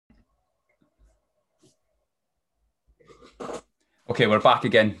Okay, we're back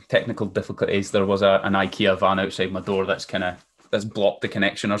again. Technical difficulties. There was an IKEA van outside my door that's blocked the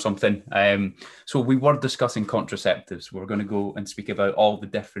connection or something. So we were discussing contraceptives. We're going to go and speak about all the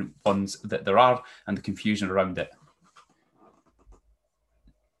different ones that there are and the confusion around it.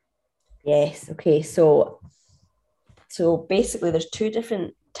 Yes. Okay. So basically, there's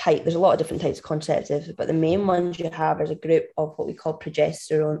a lot of different types of contraceptives, but the main ones you have is a group of what we call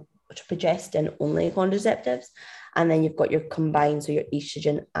progesterone, which are progestin only contraceptives. And then you've got your combined, so your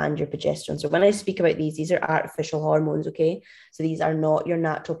estrogen and your progesterone. So when I speak about these are artificial hormones, okay? So these are not your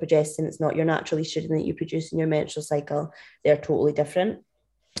natural progestin. It's not your natural estrogen that you produce in your menstrual cycle. They're totally different.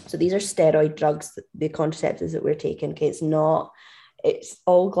 So these are steroid drugs, the contraceptives that we're taking. Okay, it's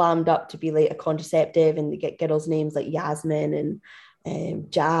all glammed up to be like a contraceptive, and they get girls' names like Yasmin and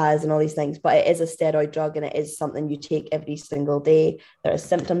jazz and all these things, but it is a steroid drug and it is something you take every single day. There are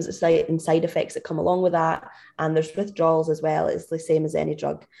symptoms and side effects that come along with that, and there's withdrawals as well. It's the same as any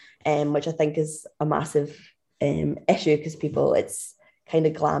drug, which I think is a massive issue because it's kind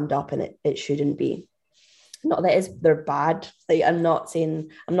of glammed up and it shouldn't be. Not that they're bad. Like, I'm not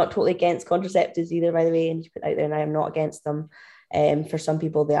totally against contraceptives either, by the way, and you put out there, and I am not against them. For some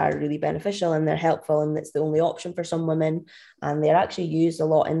people, they are really beneficial and they're helpful, and it's the only option for some women. And they're actually used a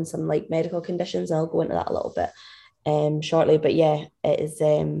lot in some like medical conditions. I'll go into that a little bit shortly. But yeah, it is.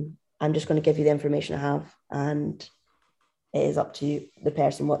 I'm just going to give you the information I have, and it is up to the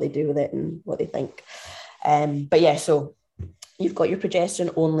person what they do with it and what they think. But yeah, so you've got your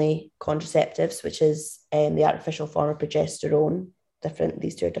progesterone only contraceptives, which is the artificial form of progesterone.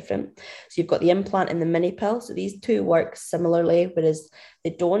 These two are different. So you've got the implant and the mini pill. So these two work similarly, whereas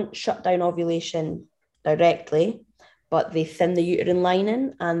they don't shut down ovulation directly, but they thin the uterine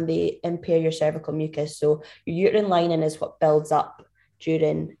lining and they impair your cervical mucus. So your uterine lining is what builds up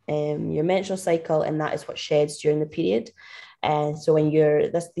during your menstrual cycle, and that is what sheds during the period. And so when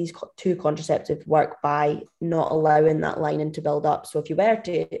these two contraceptives work by not allowing that lining to build up. So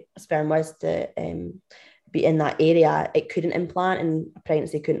if sperm was to be in that area, it couldn't implant, and a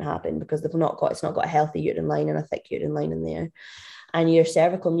pregnancy couldn't happen because it's not got a healthy uterine lining, a thick uterine lining there. And your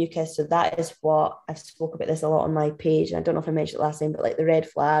cervical mucus, so that is what I've spoke about this a lot on my page, and I don't know if I mentioned it last time, but like the red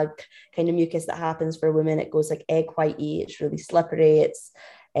flag kind of mucus that happens for women, it goes like egg whitey, it's really slippery, it's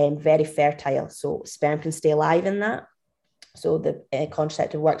very fertile, so sperm can stay alive in that. So the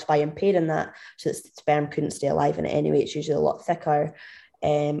contraceptive works by impairing that, so that sperm couldn't stay alive in it anyway. It's usually a lot thicker,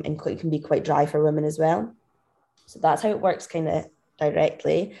 and it can be quite dry for women as well. So that's how it works kind of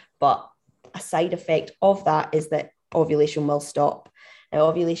directly. But a side effect of that is that ovulation will stop. Now,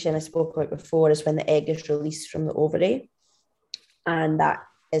 ovulation, I spoke about before, is when the egg is released from the ovary. And that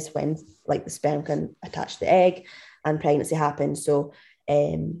is when like the sperm can attach to the egg and pregnancy happens. So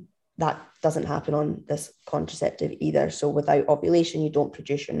that doesn't happen on this contraceptive either. So without ovulation, you don't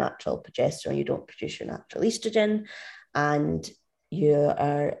produce your natural progesterone, you don't produce your natural estrogen, and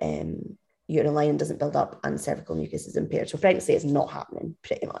your uterine lining doesn't build up and cervical mucus is impaired. So pregnancy is not happening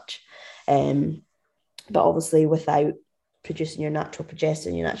pretty much. But obviously without producing your natural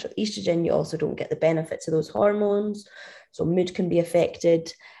progesterone, your natural estrogen, you also don't get the benefits of those hormones. So mood can be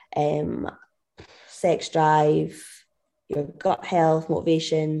affected, sex drive, your gut health,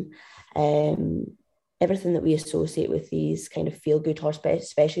 motivation, everything that we associate with these kind of feel good horse,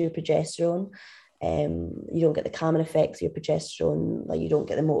 especially your progesterone. You don't get the calming effects of your progesterone, like you don't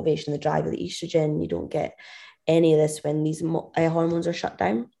get the motivation, the drive of the estrogen, you don't get any of this when these hormones are shut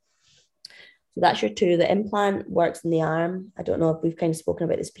down. So that's your two. The implant works in the arm. I don't know if we've kind of spoken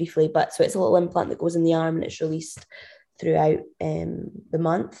about this briefly, but so it's a little implant that goes in the arm and it's released throughout the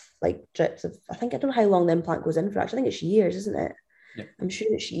month, like drips of, I don't know how long the implant goes in for. Actually, I think it's years, isn't it? Yeah. I'm sure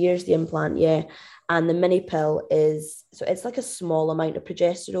it's years, the implant, yeah. And the mini pill it's like a small amount of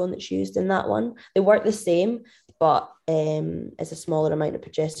progesterone that's used in that one. They work the same, but it's a smaller amount of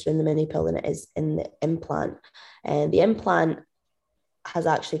progesterone in the mini pill than it is in the implant. And the implant has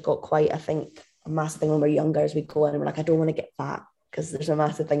actually got quite, I think, a massive thing when we're younger as we go in and we're like, I don't want to get fat, because there's a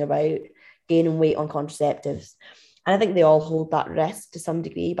massive thing about gaining weight on contraceptives. And I think they all hold that risk to some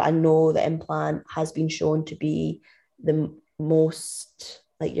degree, but I know the implant has been shown to be the most,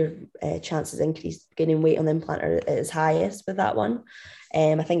 like your chances increase gaining weight on the implant are at its highest with that one.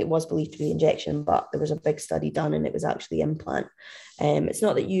 I think it was believed to be the injection, but there was a big study done and it was actually implant. It's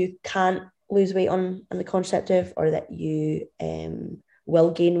not that you can't lose weight on the contraceptive or that you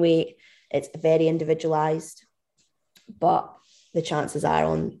will gain weight. It's very individualized, but the chances are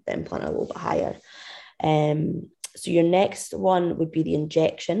on the implant are a little bit higher. So your next one would be the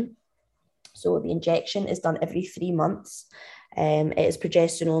injection. So the injection is done every 3 months. It is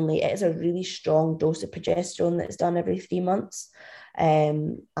progesterone only. It is a really strong dose of progesterone that's done every 3 months.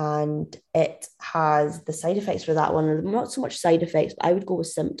 And it has the side effects for that one, or not so much side effects, but I would go with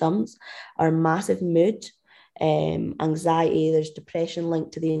symptoms, are massive mood, anxiety, there's depression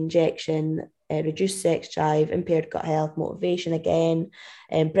linked to the injection, reduced sex drive, impaired gut health, motivation again,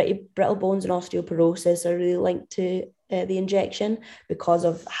 brittle bones and osteoporosis are really linked to the injection because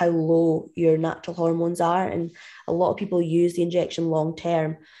of how low your natural hormones are. And a lot of people use the injection long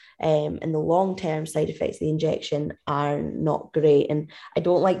term. And the long-term side effects of the injection are not great. And I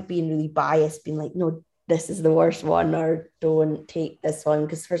don't like being really biased, being like, no, this is the worst one, or don't take this one,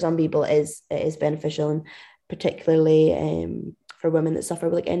 because for some people it is beneficial, and particularly for women that suffer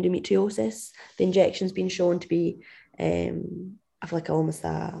with like endometriosis, the injection's been shown to be of like almost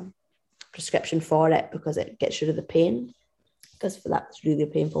a prescription for it, because it gets rid of the pain, because for that it's really a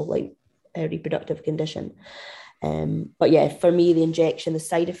painful like reproductive condition. But yeah, for me, the injection, the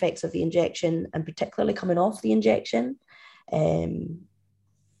side effects of the injection, and particularly coming off the injection,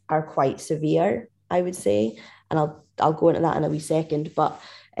 are quite severe, I would say. And I'll go into that in a wee second. But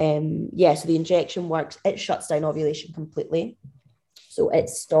yeah, so the injection works. It shuts down ovulation completely. So it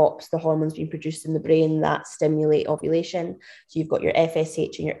stops the hormones being produced in the brain that stimulate ovulation. So you've got your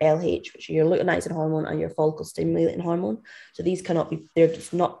FSH and your LH, which are your luteinizing hormone and your follicle stimulating hormone. So these cannot be, they're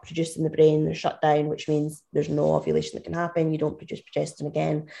just not produced in the brain, they're shut down, which means there's no ovulation that can happen. You don't produce progesterone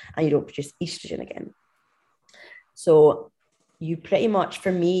again, and you don't produce estrogen again. So you pretty much,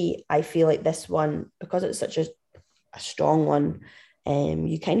 for me, I feel like this one, because it's such a strong one,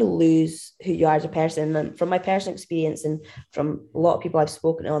 you kind of lose who you are as a person. And from my personal experience, and from a lot of people I've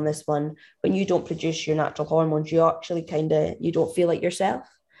spoken to on this one, when you don't produce your natural hormones, you actually you don't feel like yourself.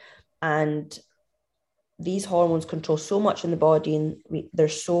 And these hormones control so much in the body, and they're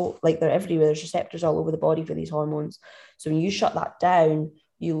so, like, they're everywhere. There's receptors all over the body for these hormones. So when you shut that down,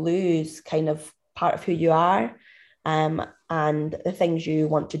 you lose kind of part of who you are. And the things you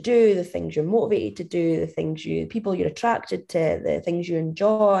want to do, the things you're motivated to do, the people you're attracted to, the things you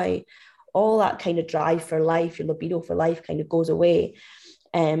enjoy, all that kind of drive for life, your libido for life kind of goes away.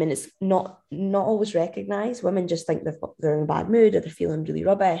 And it's not always recognized. Women just think they're in a bad mood, or they're feeling really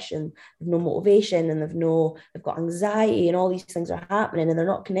rubbish, and they've no motivation, and they've got anxiety, and all these things are happening, and they're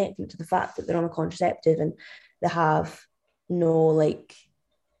not connecting to the fact that they're on a contraceptive, and they have no, like,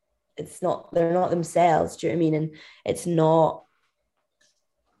 they're not themselves. Do you know what I mean? And it's not,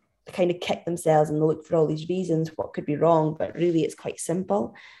 they kind of kick themselves and they look for all these reasons what could be wrong, but really it's quite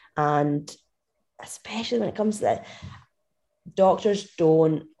simple. And especially when it comes to that, doctors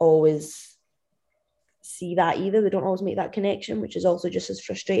don't always see that either. They don't always make that connection, which is also just as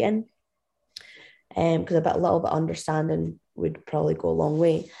frustrating. Because a little bit of understanding would probably go a long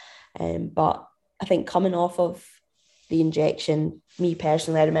way. But I think coming off of the injection, me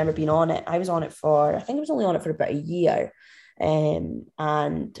personally, I remember being on it. I was on it I think I was only on it for about a year. And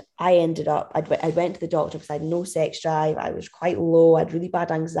I ended up, I went to the doctor because I had no sex drive. I was quite low. I had really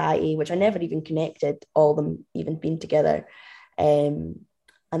bad anxiety, which I never even connected all of them even being together. And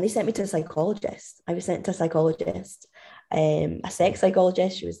they sent me to a psychologist. I was sent to a psychologist, a sex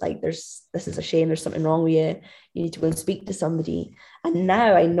psychologist. She was like, this is a shame. There's something wrong with you. You need to go and speak to somebody. And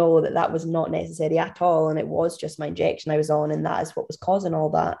now I know that was not necessary at all. And it was just my injection I was on, and that is what was causing all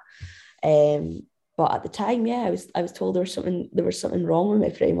that. But at the time, yeah, I was told there was something wrong with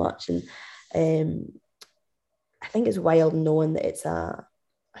me pretty much. And I think it's wild knowing that it's a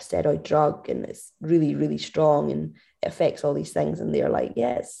steroid drug, and it's really, really strong, and it affects all these things. And they're like,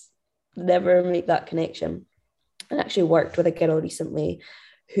 yes, never make that connection. I actually worked with a girl recently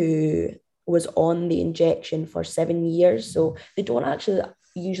who was on the injection for 7 years. So they don't actually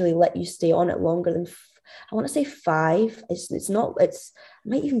usually let you stay on it longer than, I want to say 5. It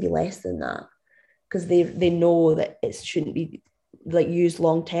might even be less than that, because they know that it shouldn't be like used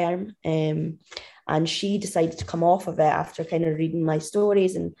long term. And she decided to come off of it after kind of reading my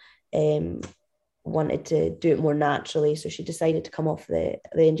stories, and wanted to do it more naturally. So she decided to come off the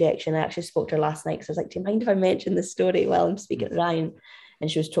injection. I actually spoke to her last night, because I was like, do you mind if I mention this story while I'm speaking to Ryan? And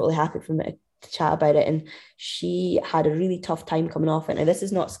she was totally happy for me to chat about it. And she had a really tough time coming off it. Now, this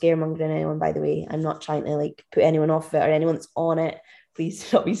is not scaremongering anyone, by the way. I'm not trying to like put anyone off it, or anyone that's on it. Please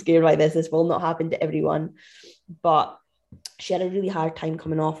do not be scared by this. This will not happen to everyone. But she had a really hard time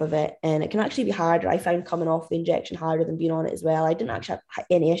coming off of it, and it can actually be harder. I found coming off the injection harder than being on it as well. I didn't actually have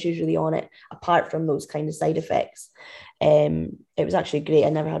any issues really on it, apart from those kind of side effects. It was actually great. I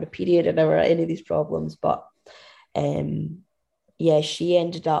never had a period. I never had any of these problems. But yeah, she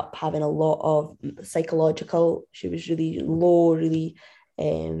ended up having a lot of psychological. She was really low, really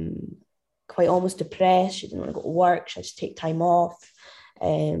quite almost depressed. She didn't want to go to work. She had to take time off.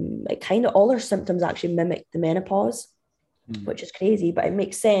 It kind of, all her symptoms actually mimicked the menopause. which is crazy, but it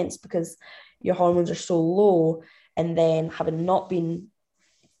makes sense because your hormones are so low, and then they've not been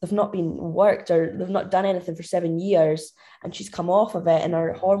worked, or they've not done anything for 7 years, and she's come off of it, and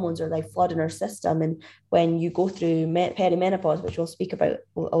her hormones are like flooding her system. And when you go through perimenopause, which we'll speak about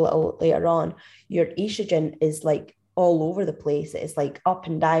a little later on, your estrogen is like all over the place. It's like up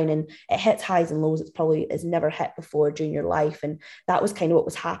and down, and it hits highs and lows it's probably has never hit before during your life. And that was kind of what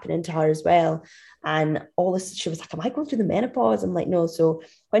was happening to her as well. And all this, she was like, am I going through the menopause? I'm like, no. So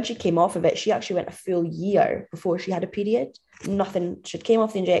when she came off of it, she actually went a full year before she had a period. Nothing. She came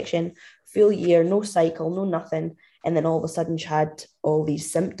off the injection, full year, no cycle, no nothing. And then all of a sudden she had all these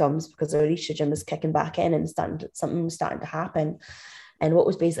symptoms because her estrogen was kicking back in, and something was starting to happen. And what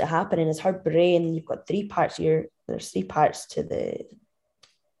was basically happening is her brain, you've got there's three parts to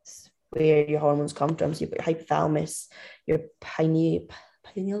where your hormones come from. So you've got your hypothalamus, your pineal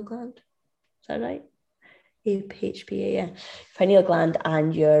gland. Is that right? HPA, yeah. Pineal gland,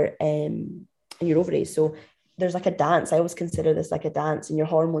 and your ovaries. So there's like a dance. I always consider this like a dance, and your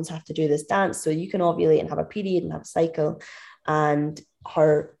hormones have to do this dance. So you can ovulate and have a period and have a cycle, and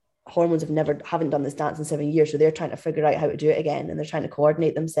her hormones haven't done this dance in 7 years. So they're trying to figure out how to do it again, and they're trying to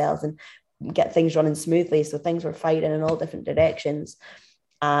coordinate themselves and get things running smoothly. So things were fighting in all different directions,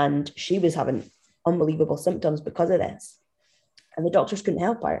 and she was having unbelievable symptoms because of this. And the doctors couldn't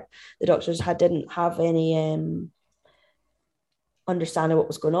help her. The doctors didn't have any understanding what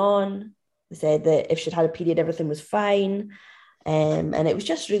was going on. They said that if she'd had a period, everything was fine. And it was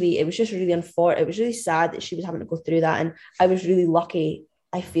just really unfortunate. It was really sad that she was having to go through that. And I was really lucky.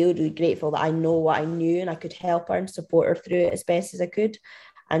 I feel really grateful that I know what I knew, and I could help her and support her through it as best as I could.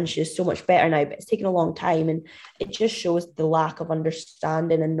 And she's so much better now, but it's taken a long time. And it just shows the lack of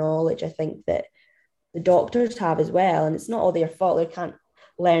understanding and knowledge, I think, that the doctors have as well. And it's not all their fault. They can't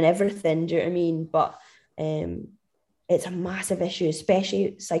learn everything. Do you know what I mean? But it's a massive issue,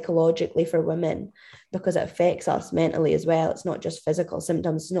 especially psychologically for women, because it affects us mentally as well. It's not just physical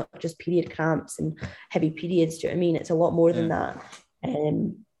symptoms. It's not just period cramps and heavy periods. Do you know what I mean? It's a lot more than that.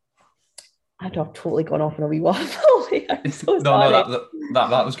 I've totally gone off on a wee waffle here. I'm so sorry. No,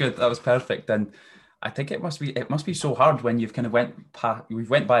 that was good. That was perfect. And I think it must be so hard when you've kind of went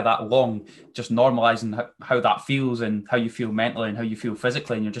by that long, just normalizing how that feels and how you feel mentally and how you feel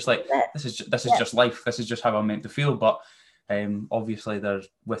physically, and you're just like, this is just life. This is just how I'm meant to feel. But obviously, there's,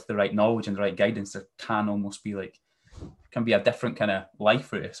 with the right knowledge and the right guidance, there can be a different kind of life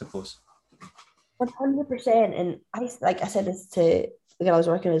for it, I suppose. 100%. And I said this to the girl I was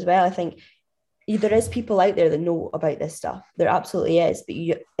working with as well. I think there is people out there that know about this stuff. There absolutely is, but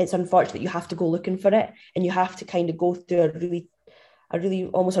it's unfortunate you have to go looking for it, and you have to kind of go through a really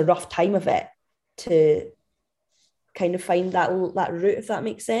almost a rough time of it to kind of find that route, if that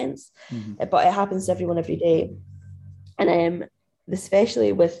makes sense. Mm-hmm. But it happens to everyone every day, and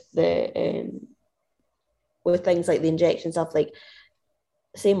especially with the with things like the injection stuff, like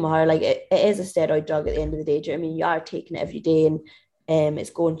same with her, like it is a steroid drug at the end of the day. Do you know what I mean? You are taking it every day, and it's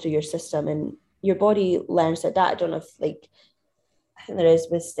going through your system, and your body learns to adapt. I don't know if I think there is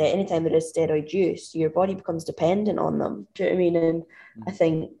with anytime there is steroid use, your body becomes dependent on them. Do you know what I mean? And I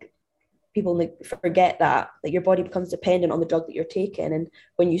think people forget that your body becomes dependent on the drug that you're taking. And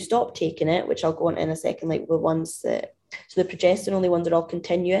when you stop taking it, which I'll go on in a second, like the ones that, so the progestin only ones are all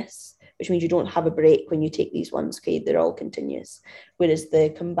continuous, which means you don't have a break when you take these ones, okay? They're all continuous. Whereas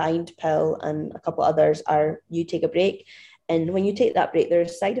the combined pill and a couple others you take a break. And when you take that break, there are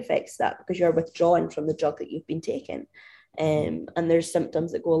side effects to that because you're withdrawing from the drug that you've been taking. And there's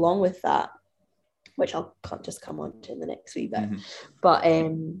symptoms that go along with that, which I'll just come on to in the next wee bit. Mm-hmm. But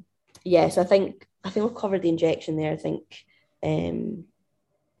so I think we've covered the injection there. I think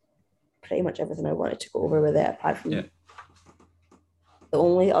pretty much everything I wanted to go over with it, apart from the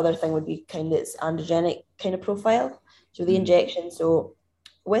only other thing would be kind of its androgenic kind of profile. So the injection, so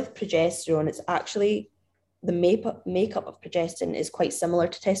with progesterone, it's actually the makeup of progestin is quite similar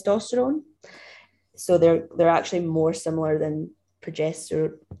to testosterone. So they're actually more similar than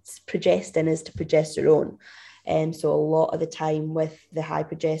progestin is to progesterone. And so a lot of the time with the high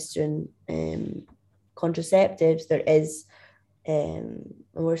progesterone contraceptives, there is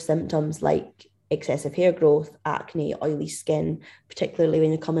more symptoms like excessive hair growth, acne, oily skin, particularly when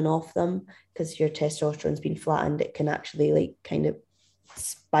you're coming off them, because your testosterone's been flattened. It can actually like kind of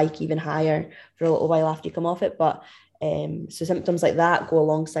spike even higher for a little while after you come off it. But so symptoms like that go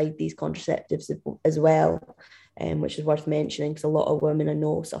alongside these contraceptives as well, which is worth mentioning because a lot of women I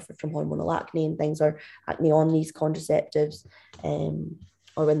know suffer from hormonal acne and things, or acne on these contraceptives,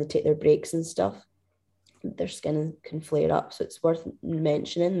 or when they take their breaks and stuff, their skin can flare up. So it's worth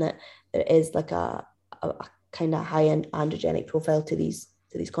mentioning that there is like a kind of high-end androgenic profile to these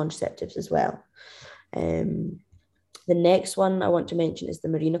contraceptives as well. The next one I want to mention is the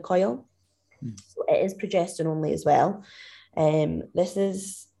Mirena coil. So it is progestin only as well. This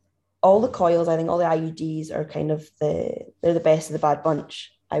is all the coils, I think all the IUDs are kind of they're the best of the bad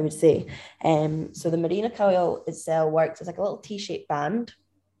bunch, I would say. So the Mirena coil itself works as like a little T-shaped band.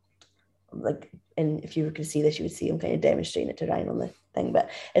 Like, and if you were to see this, you would see I'm kind of demonstrating it to Ryan on the thing, but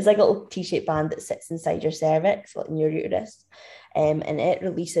it's like a little T-shaped band that sits inside your cervix, like in your uterus. And it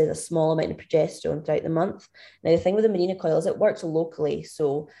releases a small amount of progesterone throughout the month. Now, the thing with the Mirena coil is it works locally,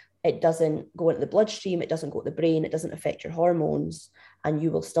 so it doesn't go into the bloodstream, it doesn't go to the brain, it doesn't affect your hormones, and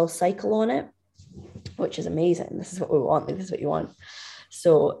you will still cycle on it, which is amazing. This is what we want. This is what you want.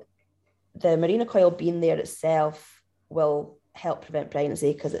 So the Mirena coil being there itself will help prevent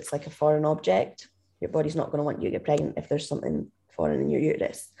pregnancy because it's like a foreign object. Your body's not going to want you to get pregnant if there's something foreign in your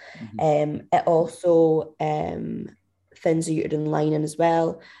uterus. It also thins the uterine lining as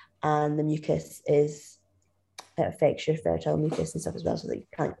well, and the mucus it affects your fertile mucus and stuff as well, so that you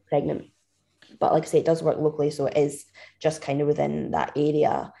can't get pregnant. But like I say, it does work locally, so it is just kind of within that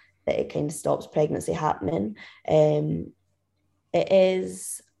area that it kind of stops pregnancy happening. It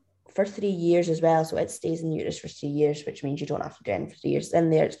is for 3 years as well, so it stays in the uterus for 3 years, which means you don't have to do anything for 3 years. It's in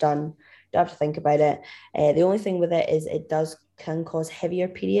there, it's done. You don't have to think about it. The only thing with it is it can cause heavier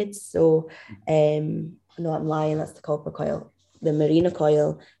periods. So no, I'm lying, that's the copper coil. The Mirena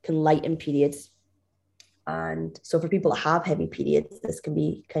coil can lighten periods. And so for people that have heavy periods, this can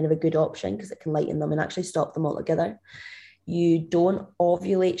be kind of a good option because it can lighten them and actually stop them altogether. You don't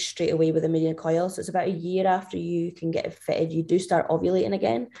ovulate straight away with a Mirena coil. So it's about a year after you can get it fitted, you do start ovulating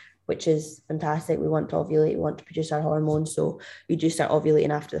again, which is fantastic. We want to ovulate, we want to produce our hormones. So we do start ovulating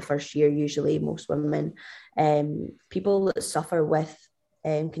after the first year, usually, most women. People that suffer with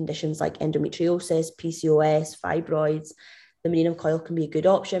conditions like endometriosis, PCOS, fibroids, the Mirena coil can be a good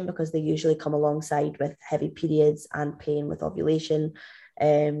option because they usually come alongside with heavy periods and pain with ovulation.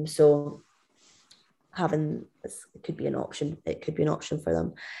 So having this could be an option. It could be an option for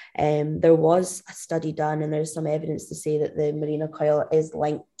them. There was a study done, and there's some evidence to say that the Mirena coil is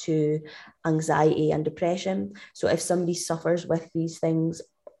linked to anxiety and depression. So if somebody suffers with these things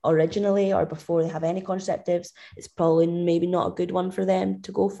originally or before they have any contraceptives, it's probably maybe not a good one for them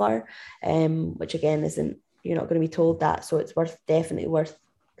to go for, which again isn't, you're not going to be told that. So it's definitely worth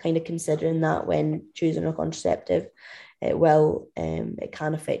kind of considering that when choosing a contraceptive. It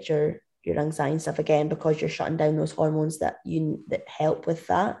can affect your anxiety and stuff again because you're shutting down those hormones that help with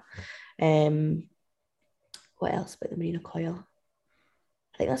that. What else about the Mirena coil?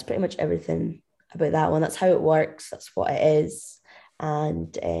 I think that's pretty much everything about that one. That's how it works. That's what it is.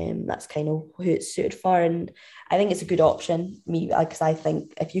 And that's kind of who it's suited for. And I think it's a good option, because I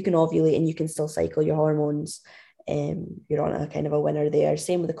think if you can ovulate and you can still cycle your hormones, you're on a kind of a winner there.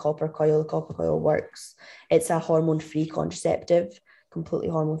 Same with the copper coil. The copper coil works. It's a hormone-free contraceptive, completely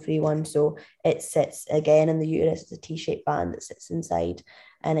hormone-free one. So it sits again in the uterus. It's a T-shaped band that sits inside,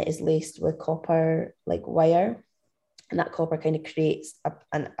 and it is laced with copper like wire. And that copper kind of creates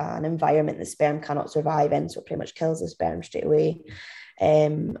an environment the sperm cannot survive in, so it pretty much kills the sperm straight away.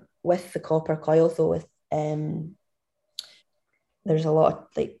 With the copper coil, though, there's a lot of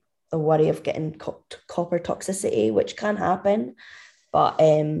like the worry of getting copper toxicity, which can happen. But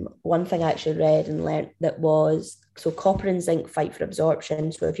one thing I actually read and learned that was, so copper and zinc fight for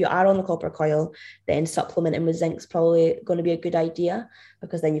absorption. So if you are on the copper coil, then supplementing with zinc is probably going to be a good idea,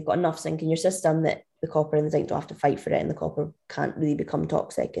 because then you've got enough zinc in your system that the copper and the zinc don't have to fight for it, and the copper can't really become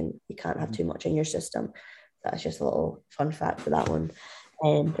toxic, and you can't have too much in your system. That's just a little fun fact for that one.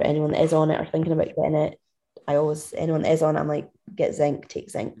 For anyone that is on it or thinking about getting it, anyone that is on it, I'm like, get zinc,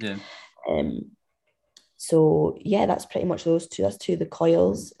 take zinc. Yeah. So yeah, that's pretty much those two. That's two of the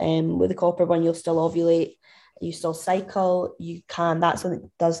coils. With the copper one, you'll still ovulate, you still cycle, that's when it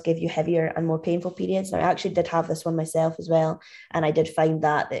does give you heavier and more painful periods. Now, I actually did have this one myself as well, and I did find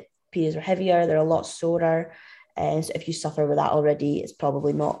that periods are heavier, they're a lot sorer. And so if you suffer with that already, it's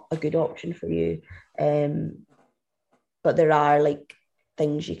probably not a good option for you. But there are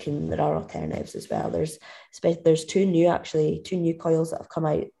there are alternatives as well. There's two new coils that have come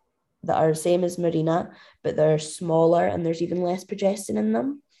out that are the same as Mirena, but they're smaller and there's even less progestin in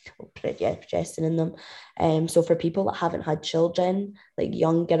them. Progestin in them. So for people that haven't had children, like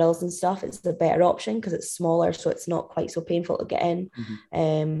young girls and stuff, it's a better option because it's smaller, so it's not quite so painful to get in.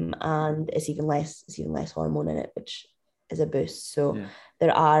 And it's even less hormone in it, which is a boost. So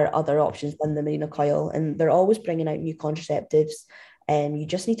there are other options than the Mirena coil, and they're always bringing out new contraceptives. And you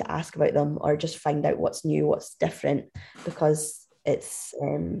just need to ask about them or just find out what's new, what's different, because it's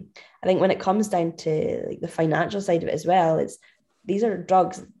I think when it comes down to like the financial side of it as well, it's these are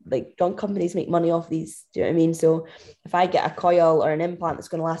drugs, like drug companies make money off these. Do you know what I mean? So if I get a coil or an implant that's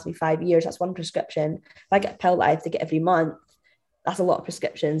going to last me 5 years, that's one prescription. If I get a pill that I have to get every month, that's a lot of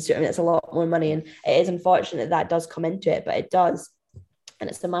prescriptions. Do you know what I mean? It's a lot more money. And it is unfortunate that does come into it, but it does. And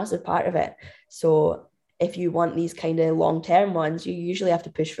it's a massive part of it. So if you want these kind of long-term ones, you usually have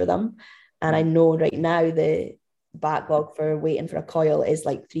to push for them. And I know right now the backlog for waiting for a coil is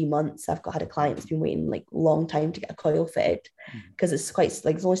like 3 months. Had a client that's been waiting like a long time to get a coil fitted because it's quite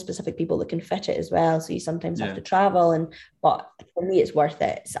like there's only specific people that can fit it as well. So you sometimes have to travel, but for me it's worth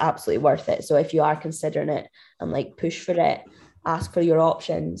it. It's absolutely worth it. So if you are considering it, and like push for it, ask for your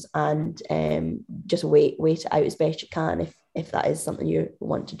options, and just wait it out as best you can if that is something you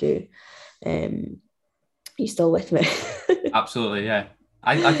want to do. Are you still with me? Absolutely, yeah.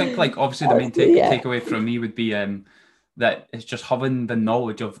 I think like obviously the main takeaway from me would be that it's just having the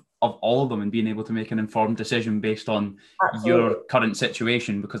knowledge of all of them and being able to make an informed decision based on your current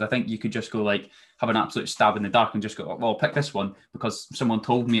situation, because I think you could just go like have an absolute stab in the dark and just go, well, I'll pick this one because someone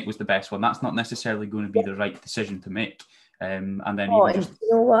told me it was the best one. That's not necessarily going to be the right decision to make. And then you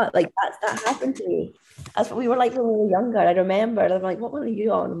know what, like that happened to me. That's what we were like when we were younger. I remember I'm like, what one are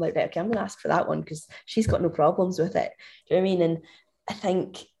you on? I'm like, okay, I'm gonna ask for that one because she's got no problems with it. Do you know what I mean? And I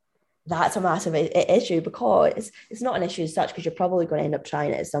think that's a massive issue because it's not an issue as such, because you're probably going to end up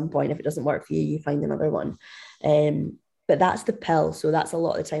trying it at some point. If it doesn't work for you, you find another one. But that's the pill. So that's a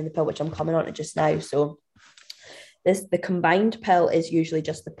lot of the time the pill, which I'm coming on to just now. So the combined pill is usually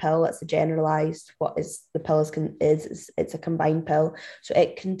just the pill. That's the generalized. What is the pill is it's a combined pill. So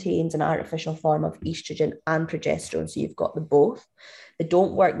it contains an artificial form of estrogen and progesterone. So you've got the both. They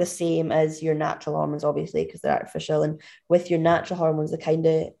don't work the same as your natural hormones, obviously, because they're artificial. And with your natural hormones,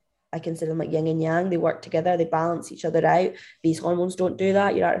 I consider them like yin and yang. They work together. They balance each other out. These hormones don't do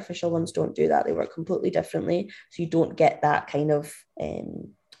that. Your artificial ones don't do that. They work completely differently. So you don't get that kind of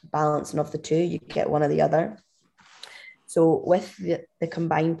balancing of the two. You get one or the other. So with the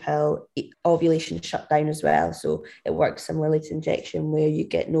combined pill, ovulation shut down as well. So it works similarly to injection, where you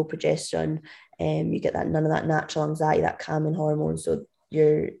get no progesterone, you get none of that natural anxiety, that calming hormone. So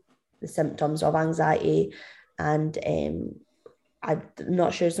the symptoms of anxiety and I'm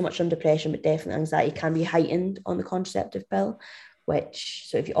not sure so much on depression, but definitely anxiety can be heightened on the contraceptive pill.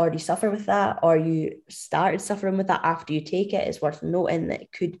 So if you already suffer with that, or you started suffering with that after you take it, it's worth noting that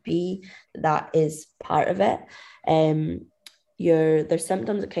it could be that is part of it. There's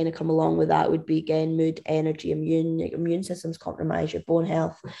symptoms that kind of come along with that would be, again, mood, energy, your immune system's compromised, your bone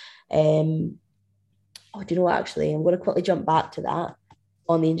health. Do you know what, actually, I'm going to quickly jump back to that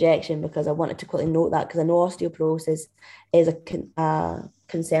on the injection, because I wanted to quickly note that, because I know osteoporosis is a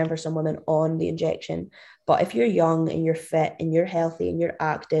concern for some women on the injection. But if you're young and you're fit and you're healthy and you're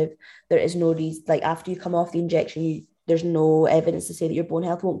active, there is no reason, like after you come off the injection, there's no evidence to say that your bone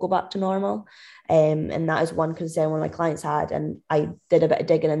health won't go back to normal. And that is one concern one of my clients had. And I did a bit of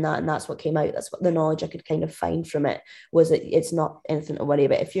digging in that, and that's what came out. That's what the knowledge I could kind of find from it, was that it's not anything to worry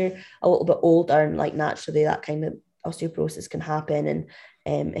about. If you're a little bit older, and like naturally that kind of osteoporosis can happen,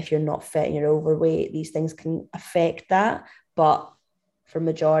 and if you're not fit and you're overweight, these things can affect that. But for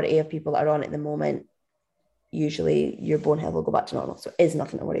majority of people that are on it at the moment, usually your bone health will go back to normal. So it is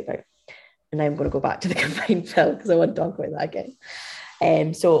nothing to worry about. And now I'm going to go back to the combined pill because I want to talk about that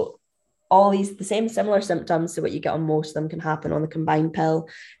again. So all these, the same similar symptoms to what you get on most of them, can happen on the combined pill.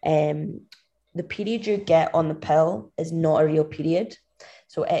 The period you get on the pill is not a real period.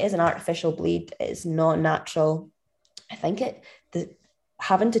 So it is an artificial bleed. It's not natural. I think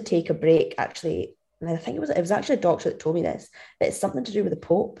having to take a break, actually, and I think it was actually a doctor that told me this, that it's something to do with the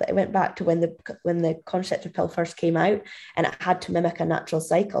Pope, that it went back to when the contraceptive pill first came out, and it had to mimic a natural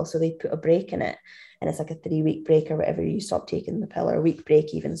cycle. So they put a break in it, and it's like a 3-week break or whatever. You stop taking the pill, or a week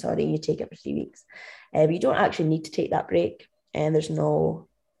break even, sorry, and you take it for 3 weeks. But you don't actually need to take that break. And there's no,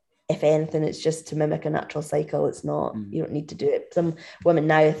 if anything, it's just to mimic a natural cycle. It's not, you don't need to do it. Some women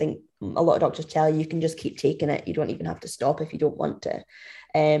now, I think a lot of doctors tell you can just keep taking it. You don't even have to stop if you don't want to.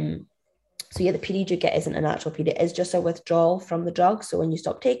 So yeah, the period you get isn't a natural period. It is just a withdrawal from the drug. So when you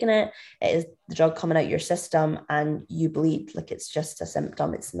stop taking it, it is the drug coming out your system and you bleed. Like, it's just a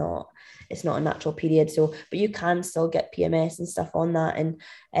symptom. It's not a natural period. So, but you can still get PMS and stuff on that.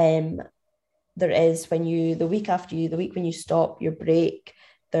 And there is, the week when you stop your break,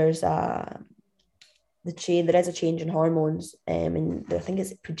 there is a change in hormones. And I think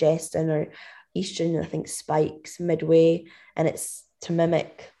it's progesterone or estrogen, I think, spikes midway, and it's to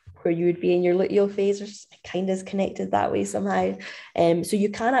mimic where you would be in your luteal phase, or kind of is connected that way somehow. So you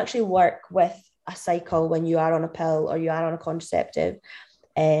can actually work with a cycle when you are on a pill or you are on a contraceptive,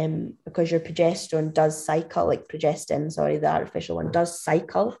 because your progesterone does cycle, like progestin, sorry, the artificial one does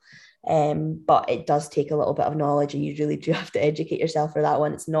cycle. But it does take a little bit of knowledge, and you really do have to educate yourself for that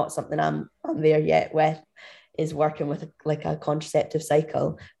one. It's not something I'm there yet with, is working with a contraceptive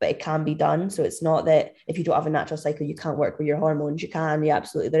cycle, but it can be done. So it's not that if you don't have a natural cycle, you can't work with your hormones. You can, yeah,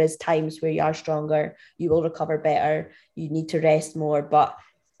 absolutely. There is times where you are stronger, you will recover better, you need to rest more, but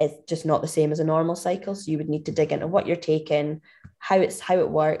it's just not the same as a normal cycle. So you would need to dig into what you're taking, how it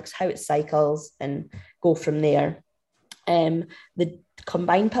works, how it cycles, and go from there. The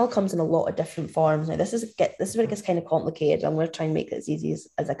combined pill comes in a lot of different forms. Now, this is where it gets kind of complicated. I'm going to try and make it as easy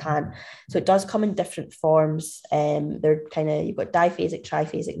as I can. So it does come in different forms. They're kind of, you've got diphasic,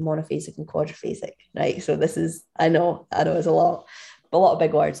 triphasic, monophasic, and quadriphasic, right? So this is, I know it's a lot of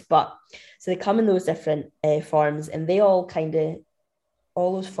big words, but so they come in those different forms, and they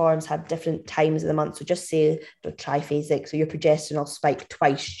all those forms have different times of the month. So just say the triphasic, so your progesterone will spike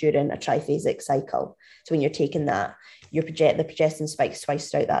twice during a triphasic cycle. So when you're taking that, the progesterone spikes twice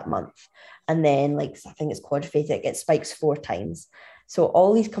throughout that month. And then, like, I think it's quadriphasic, it spikes 4 times. So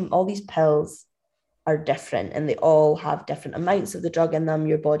all these pills are different, and they all have different amounts of the drug in them.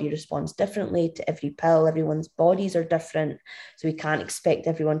 Your body responds differently to every pill. Everyone's bodies are different. So we can't expect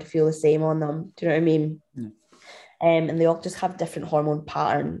everyone to feel the same on them. Do you know what I mean? Mm. And they all just have different hormone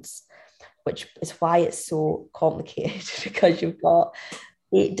patterns, which is why it's so complicated because you've got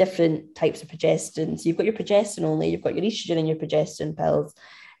 8 different types of progesterone. So you've got your progesterone only, you've got your estrogen and your progesterone pills,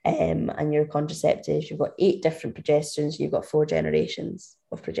 and your contraceptives. You've got 8 different progesterones. You've got 4 generations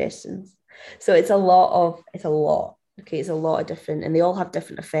of progesterones. So it's a lot. Okay, it's a lot of different, and they all have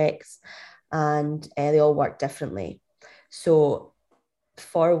different effects, and they all work differently. So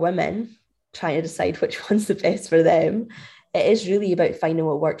for women trying to decide which one's the best for them, it is really about finding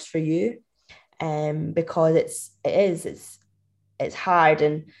what works for you, because it's hard,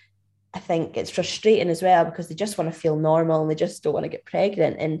 and I think it's frustrating as well because they just want to feel normal and they just don't want to get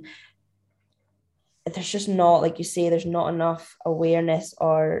pregnant, and there's just not, like you say, there's not enough awareness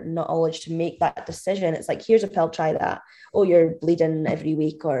or knowledge to make that decision. It's like, here's a pill, try that. Oh, you're bleeding every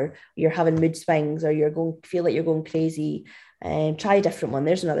week, or you're having mood swings, or feel like you're going crazy. Try a different one.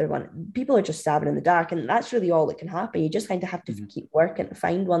 There's another one. People are just stabbing in the dark, and that's really all that can happen. You just kind of have to keep working to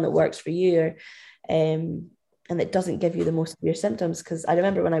find one that works for you, and it doesn't give you the most severe symptoms. Because I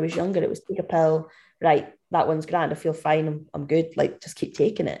remember when I was younger, it was take a pill, right, that one's grand, I feel fine, I'm good, like just keep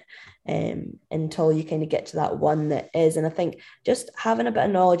taking it, until you kind of get to that one that is. And I think just having a bit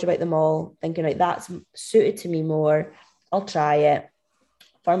of knowledge about them all, thinking, right, that's suited to me more, I'll try it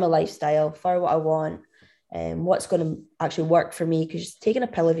for my lifestyle, for what I want, and what's going to actually work for me. Because taking a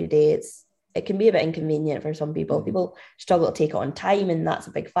pill every day, it can be a bit inconvenient for some people. People struggle to take it on time, and that's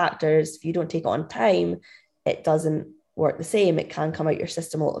a big factor. If you don't take it on time, it doesn't work the same. It can come out your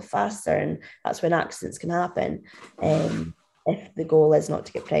system a little faster, and that's when accidents can happen. If the goal is not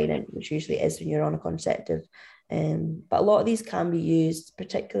to get pregnant, which usually is when you're on a contraceptive. But a lot of these can be used,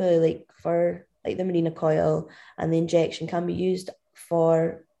 particularly like for like the Mirena coil, and the injection can be used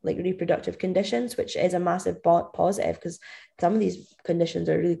for like reproductive conditions, which is a massive positive, because some of these conditions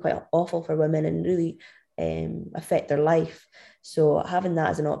are really quite awful for women and really affect their life. So having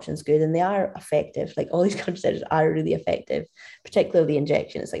that as an option is good, and they are effective. Like all these contraceptives are really effective, particularly the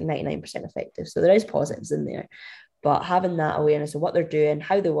injection. It's like 99% effective. So there is positives in there, but having that awareness of what they're doing,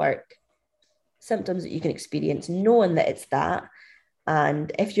 how they work, symptoms that you can experience, knowing that it's that,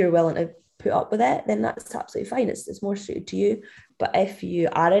 and if you're willing to put up with it, then that's absolutely fine. It's more suited to you. But if you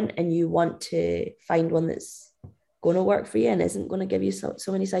aren't, and you want to find one that's going to work for you and isn't going to give you so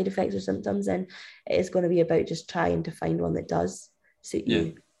many side effects or symptoms, then it is going to be about just trying to find one that does suit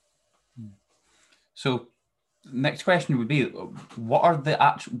you. So next question would be, what are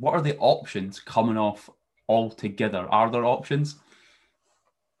the options coming off altogether? Are there options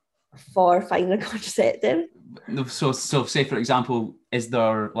for finding a contraceptive? So say, for example, is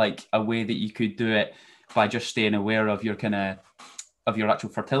there like a way that you could do it by just staying aware of your of your actual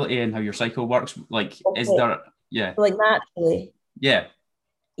fertility and how your cycle works? Like, okay. Is there, yeah. Like naturally? Yeah.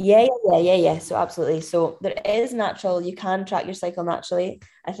 Yeah. So absolutely. So there is natural, you can track your cycle naturally.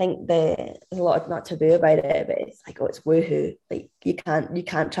 I think there's a lot of not taboo about it, but it's like, oh, it's woohoo. Like you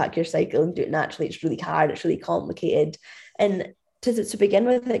can't track your cycle and do it naturally. It's really hard. It's really complicated. And to begin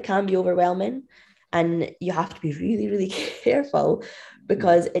with, it can be overwhelming, and you have to be really, really careful,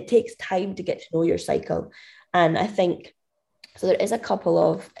 because it takes time to get to know your cycle. And I think, so there is a couple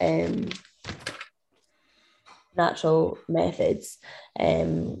of natural methods.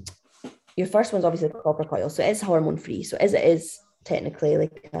 Your first one's obviously the copper coil. So it is hormone free. So as it is technically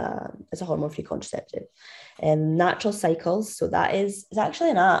like it's a hormone-free contraceptive. And natural cycles, so it's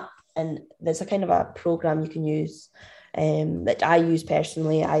actually an app, and there's a kind of a program you can use that I use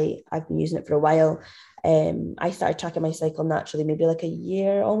personally. I've been using it for a while. I started tracking my cycle naturally maybe like a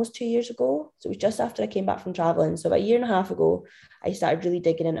year, almost 2 years ago. So it was just after I came back from traveling. So about a year and a half ago, I started really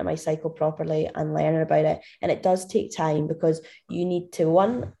digging into my cycle properly and learning about it. And it does take time, because you need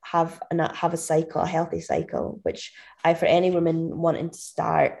to have a cycle, a healthy cycle, which for any woman wanting to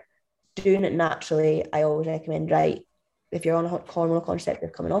start doing it naturally, I always recommend, right, if you're on a hormonal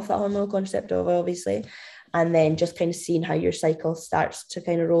contraceptive, coming off that hormonal contraceptive, obviously, and then just kind of seeing how your cycle starts to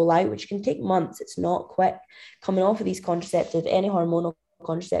kind of roll out, which can take months. It's not quick. Coming off of these contraceptives, any hormonal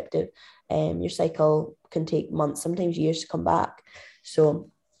contraceptive, your cycle can take months, sometimes years to come back. So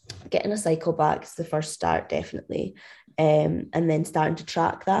getting a cycle back is the first start, definitely. And then starting to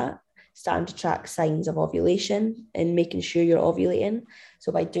track signs of ovulation and making sure you're ovulating.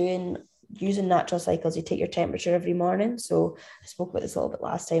 So by using natural cycles, you take your temperature every morning. So I spoke about this a little bit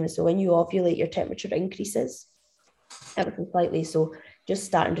last time. So when you ovulate, your temperature increases ever so slightly. So just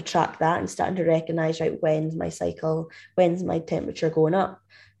starting to track that and starting to recognize, right, when's my temperature going up?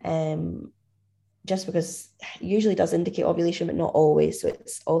 Just because it usually does indicate ovulation, but not always. So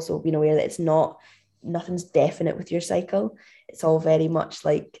it's also being aware that nothing's definite with your cycle. It's all very much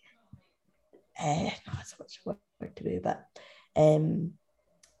like, not so much word to do, but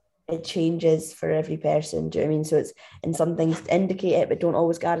it changes for every person. Do you know what I mean? So and some things indicate it, but don't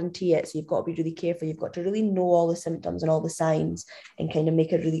always guarantee it. So you've got to be really careful. You've got to really know all the symptoms and all the signs and kind of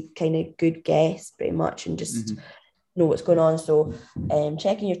make a really kind of good guess, pretty much, and just know what's going on. So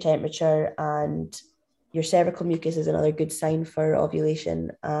checking your temperature, and your cervical mucus is another good sign for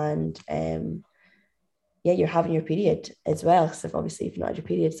ovulation. And you're having your period as well. So obviously if you're not had your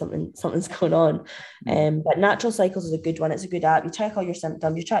period, something's going on. But natural cycles is a good one. It's a good app. You check all your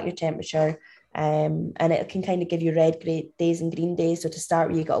symptoms, you track your temperature, and it can kind of give you red days and green days. So to start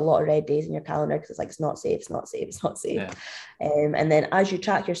with, you got a lot of red days in your calendar, because it's like, it's not safe, it's not safe, it's not safe. Yeah. And then as you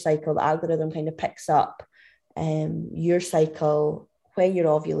track your cycle, the algorithm kind of picks up your cycle, when you're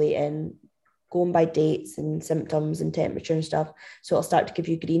ovulating, going by dates and symptoms and temperature and stuff. So it'll start to give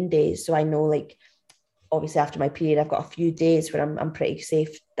you green days. So I know, like, obviously after my period, I've got a few days where I'm pretty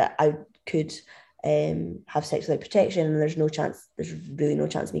safe that I could have sex without protection, and there's really no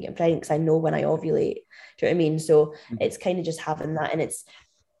chance of me getting pregnant, because I know when I ovulate. Do you know what I mean? So it's kind of just having that, and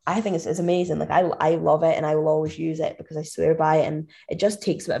I think it's amazing. Like I love it, and I will always use it because I swear by it, and it just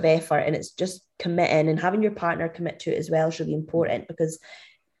takes a bit of effort, and it's just committing, and having your partner commit to it as well is really important, because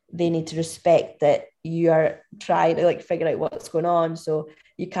they need to respect that you are trying to like figure out what's going on. So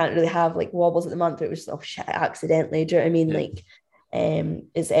you can't really have like wobbles at the month where it was, oh shit, accidentally. Do you know what I mean? Yeah. Like,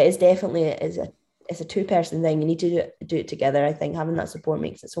 it's definitely it's a two-person thing. You need to do it together. I think having that support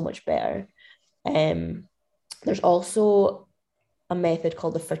makes it so much better. There's also a method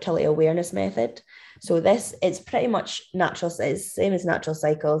called the fertility awareness method. So it's pretty much natural. It's the same as natural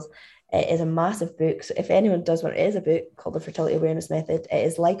cycles. It is a massive book. So if anyone does want, it is a book called the Fertility Awareness Method. It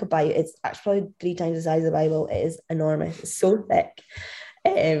is like a Bible. It's actually probably 3 times the size of the Bible. It is enormous. It's so thick.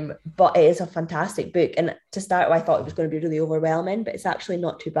 But it is a fantastic book. And to start with, I thought it was going to be really overwhelming, but it's actually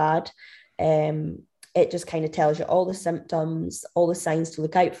not too bad. It just kind of tells you all the symptoms, all the signs to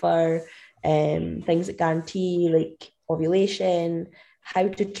look out for, things that guarantee like ovulation, how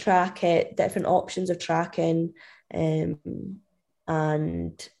to track it, different options of tracking.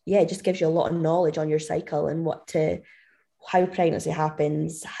 And yeah, it just gives you a lot of knowledge on your cycle and how pregnancy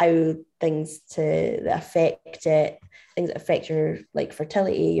happens, how things that affect it, things that affect your like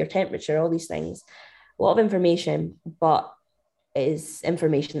fertility, your temperature, all these things. A lot of information, but it is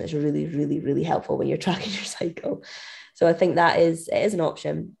information that's really, really, really helpful when you're tracking your cycle. So I think it is an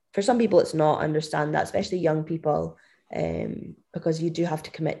option. For some people, it's not. I understand that, especially young people, because you do have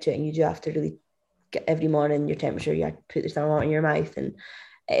to commit to it, and you do have to really get every morning your temperature, you have to put the thermometer in your mouth, and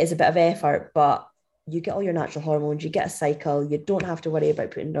it is a bit of effort, but you get all your natural hormones, you get a cycle, you don't have to worry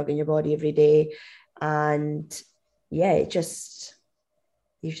about putting drug in your body every day. And yeah, you've just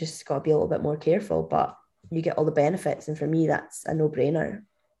got to be a little bit more careful, but you get all the benefits, and for me that's a no-brainer.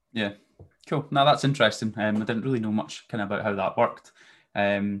 Yeah, cool. Now that's interesting. I didn't really know much kind of about how that worked.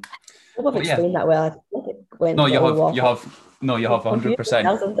 I've explained that well. I think it went you have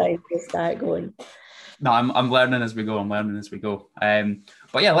 100%. Sometimes you start going. No, I'm learning as we go.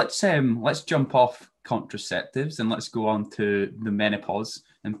 But yeah, let's jump off contraceptives and let's go on to the menopause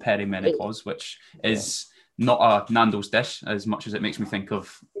and perimenopause, which is not a Nando's dish as much as it makes me think of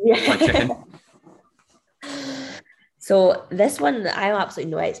fried chicken. So this one, I'm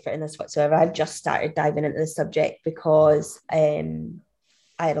absolutely no expert in this whatsoever. I've just started diving into the subject because I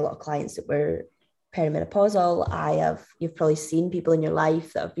had a lot of clients that were perimenopausal. You've probably seen people in your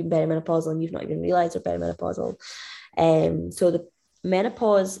life that have been perimenopausal and you've not even realized they're perimenopausal. So the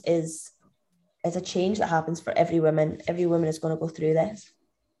menopause is a change that happens for every woman. Every woman is going to go through this.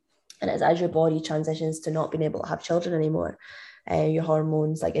 And it's as your body transitions to not being able to have children anymore. Your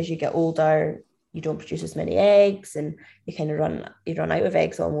hormones, like as you get older, you don't produce as many eggs, and you kind of run out of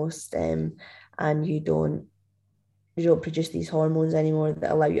eggs almost, and you don't produce these hormones anymore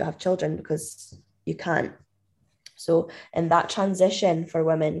that allow you to have children because you can't. So, and that transition for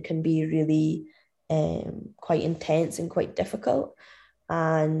women can be really quite intense and quite difficult.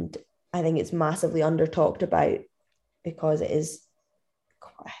 And I think it's massively under talked about because it is,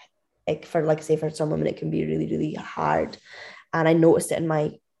 like I say, for some women, it can be really, really hard. And I noticed it in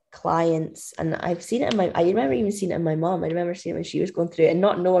my clients, and I've seen it I remember even seeing it in my mom. I remember seeing it when she was going through it and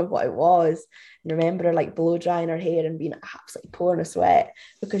not knowing what it was. And remember her like blow drying her hair and being absolutely pouring a sweat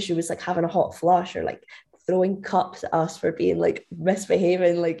because she was like having a hot flush, or like throwing cups at us for being like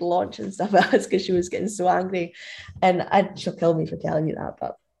misbehaving, like launching stuff at us because she was getting so angry. And she'll kill me for telling you that,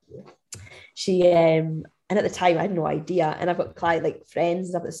 but she and at the time I had no idea. And I've got client like friends and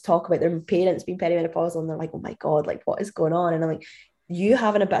stuff that talk about their parents being perimenopausal, and they're like, oh my God, like what is going on? And I'm like, you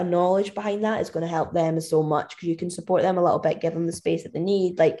having a bit of knowledge behind that is going to help them so much because you can support them a little bit, give them the space that they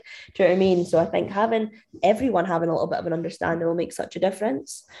need. Like, do you know what I mean? So I think everyone having a little bit of an understanding will make such a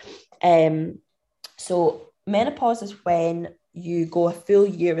difference. So menopause is when you go a full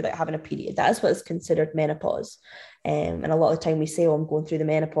year without having a period. That is what is considered menopause. And a lot of the time we say, oh, I'm going through the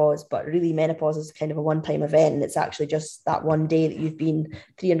menopause, but really menopause is kind of a one-time event, and it's actually just that one day that you've been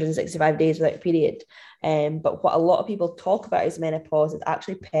 365 days without a period. But what a lot of people talk about as menopause is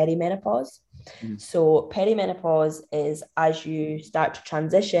actually perimenopause. So perimenopause is as you start to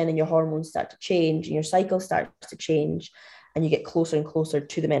transition and your hormones start to change and your cycle starts to change and you get closer and closer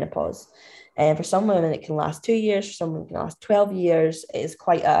to the menopause. And for some women, it can last 2 years. For some women, it can last 12 years. It's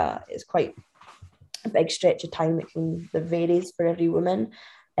quite a big stretch of time. That varies for every woman.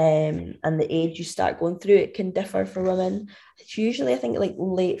 And the age you start going through it can differ for women. It's usually, I think, like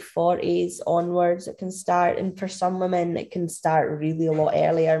late 40s onwards it can start. And for some women, it can start really a lot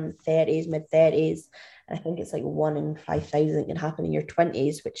earlier, 30s, mid-30s. I think it's like 1 in 5,000 can happen in your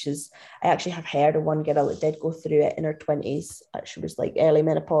 20s, which is, I actually have heard of one girl that did go through it in her 20s. She was like early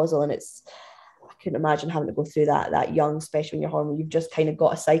menopausal, and I couldn't imagine having to go through that young, especially when your hormone, you've just kind of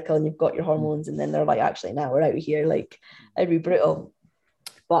got a cycle and you've got your hormones, and then they're like, actually, now we're out of here. Like, it'd be brutal.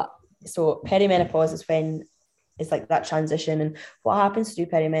 But so perimenopause is when it's like that transition. And what happens through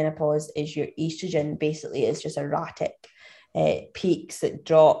perimenopause is your estrogen basically is just erratic. It peaks, it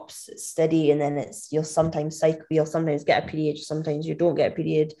drops, it's steady, and then you'll sometimes cycle, you'll sometimes get a period, sometimes you don't get a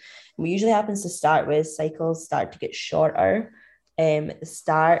period. And what usually happens to start with, cycles start to get shorter at the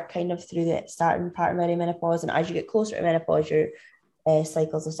start, kind of through the starting part of menopause. And as you get closer to menopause, your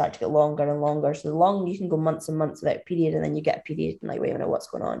cycles will start to get longer and longer. So the longer you can go months and months without a period, and then you get a period and like, wait a minute, what's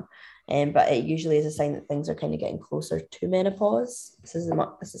going on? But it usually is a sign that things are kind of getting closer to menopause. This is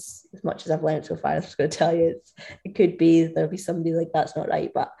as much as I've learned so far. I'm just going to tell you, it could be there'll be somebody like that's not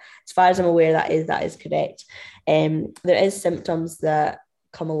right, but as far as I'm aware, that is correct. There is symptoms that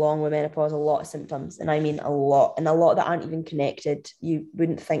come along with menopause, a lot of symptoms, and I mean a lot, and a lot that aren't even connected. You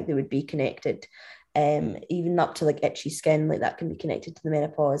wouldn't think they would be connected. Even up to like itchy skin, like that can be connected to the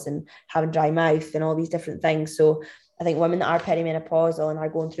menopause, and having dry mouth and all these different things. So I think women that are perimenopausal and are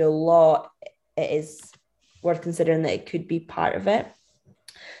going through a lot, it is worth considering that it could be part of it.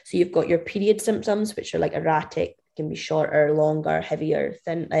 So you've got your period symptoms, which are like erratic, can be shorter, longer, heavier,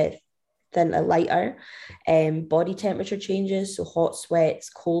 thinner, lighter. Body temperature changes, so hot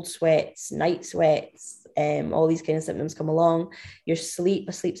sweats, cold sweats, night sweats, all these kind of symptoms come along. Your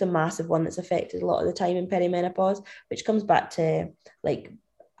sleep's a massive one that's affected a lot of the time in perimenopause, which comes back to like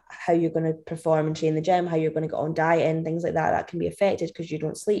how you're going to perform and train the gym, how you're going to get on diet and things like that can be affected because you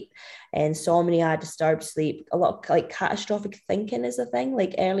don't sleep. And insomnia, disturbed sleep, a lot of like catastrophic thinking is a thing,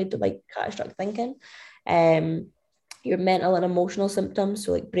 like early like catastrophic thinking. Your mental and emotional symptoms,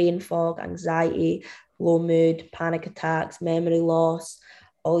 so like brain fog, anxiety, low mood, panic attacks, memory loss,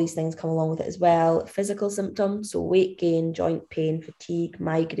 all these things come along with it as well. Physical symptoms, so weight gain, joint pain, fatigue,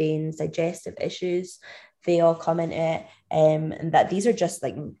 migraines, digestive issues, they all come into it. And that these are just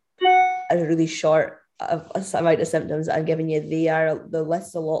like a really short amount of symptoms that I'm giving you. The list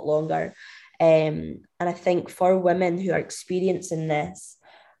is a lot longer. And I think for women who are experiencing this,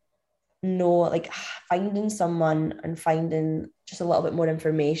 like finding someone and finding just a little bit more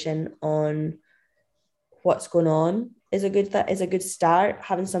information on what's going on is a good start.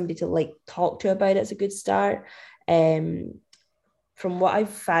 Having somebody to like talk to about it is a good start. From what I've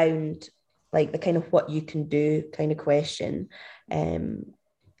found, like the kind of what you can do kind of question,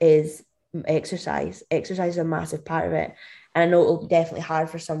 is exercise. Exercise is a massive part of it. And I know it'll be definitely hard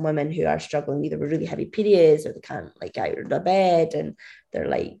for some women who are struggling either with really heavy periods, or they can't like get out of their bed, and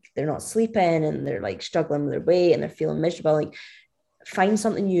they're not sleeping, and they're like struggling with their weight, and they're feeling miserable. Like, find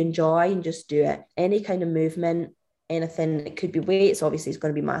something you enjoy and just do it. Any kind of movement, anything. It could be weights, obviously it's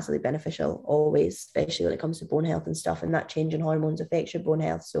going to be massively beneficial always, especially when it comes to bone health and stuff, and that change in hormones affects your bone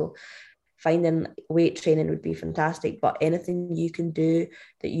health. So finding weight training would be fantastic, but anything you can do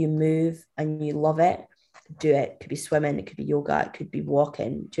that you move and you love it, do it. It could be swimming, it could be yoga, it could be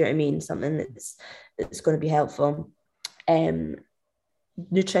walking. Do you know what I mean? Something that's going to be helpful.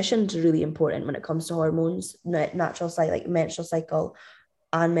 Nutrition is really important when it comes to hormones, natural cycle, like menstrual cycle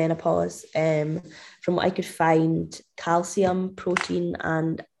and menopause. From what I could find, calcium, protein,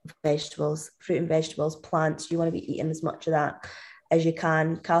 and vegetables, fruit and vegetables, plants. You want to be eating as much of that as you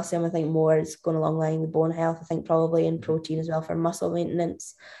can. Calcium, I think, more is going along line with bone health, I think, probably, and protein as well for muscle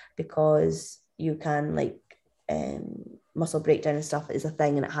maintenance, because you can like muscle breakdown and stuff is a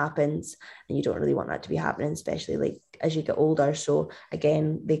thing, and it happens, and you don't really want that to be happening, especially like as you get older. So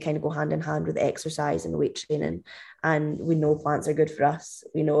again, they kind of go hand in hand with exercise and weight training, and we know plants are good for us,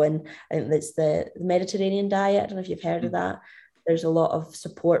 we know. And I think that's the Mediterranean diet. I don't know if you've heard of that. There's a lot of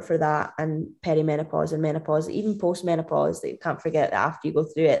support for that, and perimenopause and menopause, even post-menopause, that you can't forget that after you go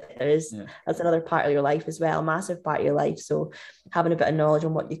through it, that's another part of your life as well, a massive part of your life. So having a bit of knowledge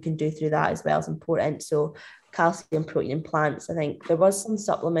on what you can do through that as well is important. So calcium, protein, and plants. I think there was some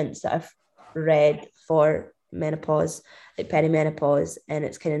supplements that I've read for menopause, like perimenopause, and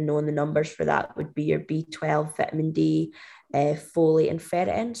it's kind of known the numbers for that would be your B12, vitamin D, folate, and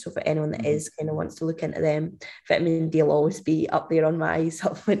ferritin. So for anyone that is kind of wants to look into them, vitamin D will always be up there on my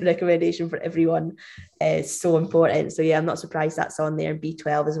supplement recommendation for everyone. It's so important. So yeah, I'm not surprised that's on there. And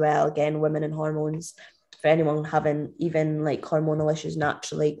B12 as well, again, women and hormones. For anyone having even like hormonal issues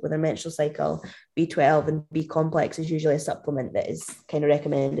naturally with their menstrual cycle, B12 and B complex is usually a supplement that is kind of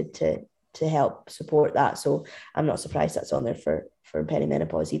recommended to help support that. So I'm not surprised that's on there for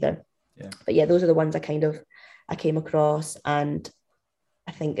perimenopause either. Yeah. But yeah, those are the ones I came across. And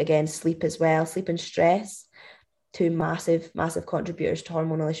I think again, sleep as well, sleep and stress, two massive contributors to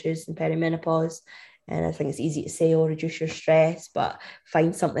hormonal issues in perimenopause. And I think it's easy to say, oh, reduce your stress, but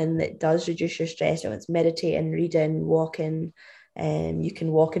find something that does reduce your stress. It's meditating, reading, walking. You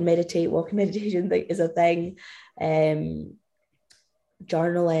can walk and meditate. Walking meditation is a thing.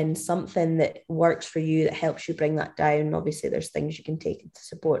 Journaling, something that works for you, that helps you bring that down. Obviously, there's things you can take to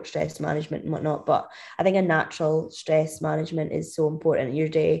support stress management and whatnot, but I think a natural stress management is so important in your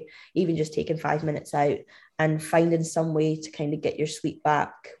day. Even just taking 5 minutes out and finding some way to kind of get your sleep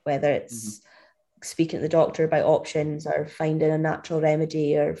back, whether it's speaking to the doctor about options, or finding a natural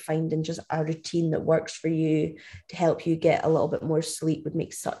remedy, or finding just a routine that works for you to help you get a little bit more sleep, would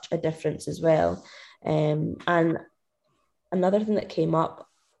make such a difference as well. And another thing that came up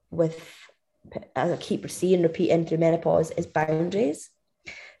with, as I keep seeing repeating through menopause, is boundaries.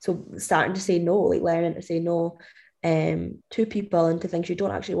 So starting to say no, like learning to say no to people and to things you don't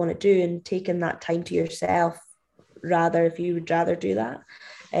actually want to do, and taking that time to yourself, rather, if you would rather do that.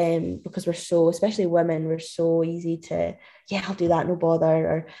 Because we're so, especially women, we're so easy to, yeah, I'll do that, no bother.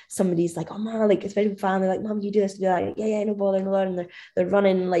 Or somebody's like, oh man, like especially family, like, mom, you do this, do that, yeah, no bother, no bother. And they're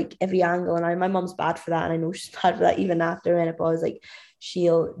running like every angle. And my mom's bad for that, and I know she's bad for that even after menopause. Like,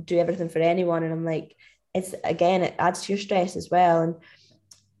 she'll do everything for anyone, and I'm like, it's, again, it adds to your stress as well. And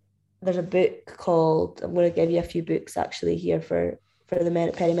there's a book called, I'm going to give you a few books actually here for the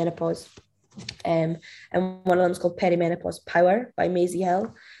perimenopause. And one of them is called Perimenopause Power by Maisie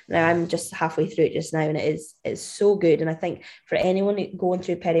Hill. Now I'm just halfway through it just now, and it's so good. And I think for anyone going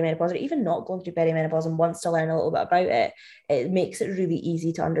through perimenopause, or even not going through perimenopause and wants to learn a little bit about it, it makes it really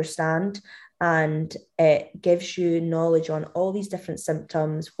easy to understand, and it gives you knowledge on all these different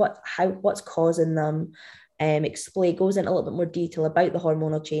symptoms, what's causing them. Goes into a little bit more detail about the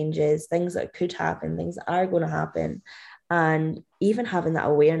hormonal changes, things that could happen, things that are going to happen. And even having that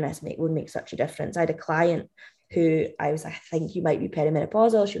awareness would make such a difference. I had a client who I was like, I think you might be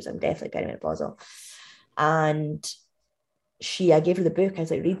perimenopausal. She was, I'm definitely perimenopausal. And I gave her the book. I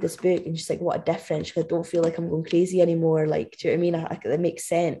was like, read this book. And she's like, what a difference. She goes, I don't feel like I'm going crazy anymore. Like, do you know what I mean? It makes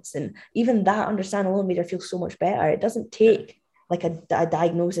sense. And even that understanding alone made her feel so much better. It doesn't take like a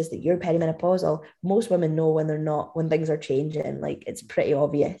diagnosis that you're perimenopausal. Most women know when they're not, when things are changing. Like, it's pretty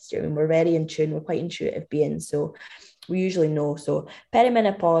obvious. Do you know what I mean? We're very in tune. We're quite intuitive beings. So we usually know. So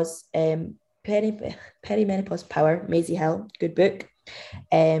perimenopause, Perimenopause Power, Maisie Hill, good book.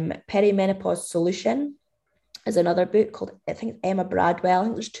 Perimenopause Solution is another book called, I think, Emma Bradwell. I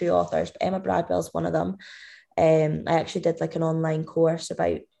think there's two authors, but Emma Bradwell's one of them. I actually did like an online course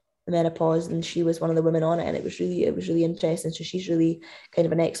about the menopause, and she was one of the women on it, and it was really interesting. So she's really kind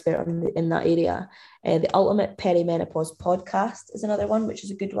of an expert in that area. The Ultimate Perimenopause Podcast is another one, which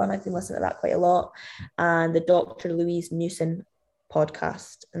is a good one. I've been listening to that quite a lot. And the Dr. Louise Newson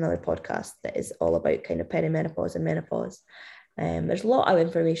podcast, another podcast that is all about kind of perimenopause and menopause. There's a lot of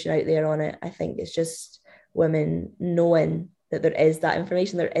information out there on it. I think it's just women knowing that there is that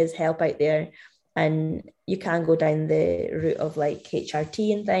information, there is help out there, and you can go down the route of like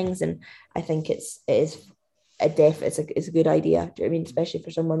HRT and things. And I think it's a good idea. Do you know what I mean? Especially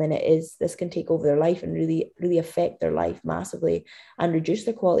for some women, this can take over their life and really affect their life massively and reduce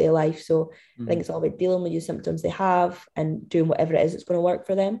their quality of life. So I think it's all about dealing with the symptoms they have and doing whatever it is that's going to work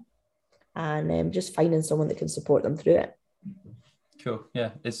for them, and just finding someone that can support them through it. Cool.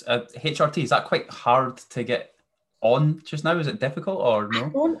 Yeah. Is HRT, is that quite hard to get on just now? Is it difficult or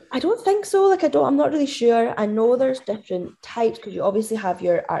no? I don't think so. Like, I'm not really sure. I know there's different types, because you obviously have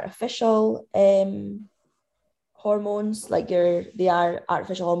your artificial hormones, like they are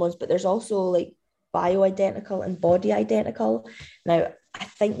artificial hormones, but there's also like bioidentical and body identical. Now, I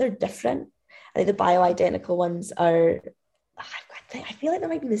think they're different. I think the bioidentical ones are, I feel like they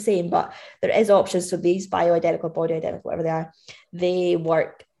might be the same, but there is options. So these bioidentical, body identical, whatever they are, they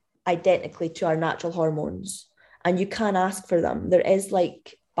work identically to our natural hormones, and you can ask for them. There is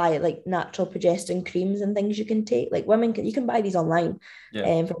like natural progestin creams and things you can take. Like you can buy these online.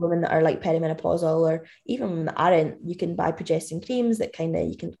 For women that are like perimenopausal, or even women that aren't, you can buy progestin creams that kind of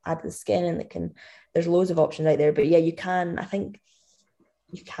you can add to the skin, and there's loads of options out there. But yeah, I think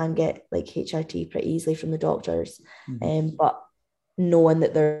you can get like HRT pretty easily from the doctors. But knowing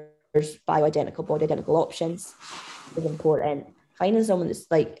that there's bioidentical, body identical options is important. Finding someone that's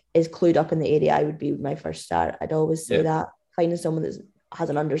like is clued up in the area, would be my first start. I'd always say that. Finding someone that has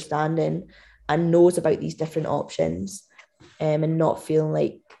an understanding and knows about these different options, and not feeling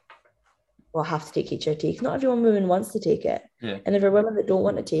like, well, I have to take HRT, because not every woman wants to take it. And if there are women that don't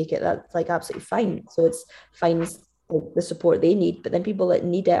want to take it, that's like absolutely fine. So it's finds the support they need. But then people that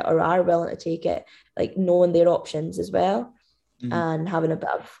need it or are willing to take it, like knowing their options as well, and having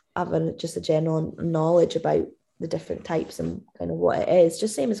just a general knowledge about the different types and kind of what it is.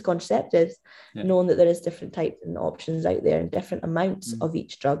 Just same as contraceptives, knowing that there is different types and options out there and different amounts of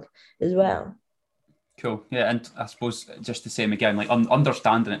each drug as well. Cool. Yeah, and I suppose just the same again, like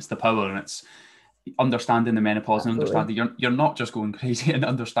understanding it's the power, and it's understanding the menopause. Absolutely. And understanding you're not just going crazy, and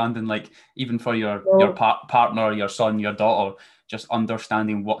understanding, like, even for your partner, your son, your daughter, just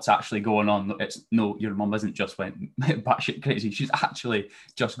understanding what's actually going on. It's no, your mum isn't just went batshit crazy. She's actually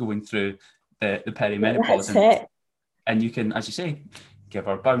just going through the perimenopause, and you can, as you say, give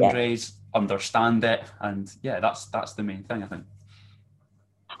her boundaries, understand it, and that's the main thing, I think.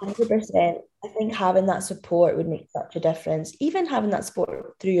 100%. I think having that support would make such a difference. Even having that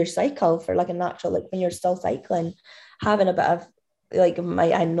support through your cycle for like a natural, like when you're still cycling, having a bit of like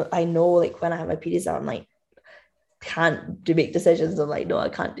I know like when I have my periods, I'm like, can't make decisions. I'm like, no, I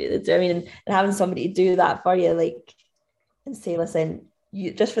can't do this. I mean, and having somebody to do that for you, like, and say, listen,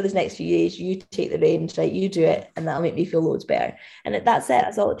 you just for this next few years, you take the reins, right? You do it, and that'll make me feel loads better. And that's it.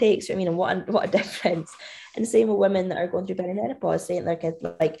 That's all it takes. I mean, and what a difference. And same with women that are going through perimenopause, saying their kids,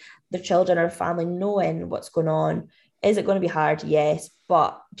 like their children or family, knowing what's going on. Is it going to be hard? Yes,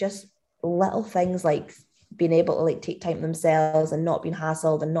 but just little things like being able to like take time for themselves and not being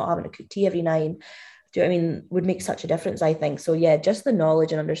hassled and not having to cook tea every night. Do you know what I mean? Would make such a difference, I think. So yeah, just the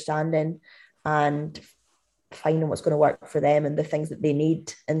knowledge and understanding and finding what's going to work for them and the things that they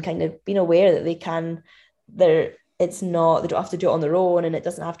need, and kind of being aware that they don't have to do it on their own, and it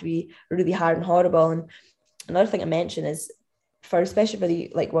doesn't have to be really hard and horrible. And another thing I mention is, especially for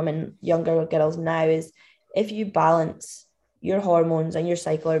the like women, younger girls now, is if you balance your hormones and your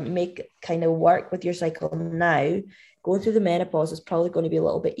cycle, or make kind of work with your cycle now, going through the menopause is probably going to be a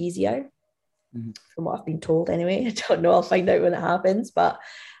little bit easier, from what I've been told anyway. I don't know, I'll find out when it happens, but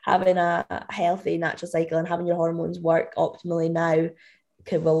having a healthy natural cycle and having your hormones work optimally now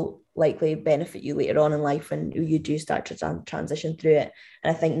will likely benefit you later on in life when you do start to transition through it.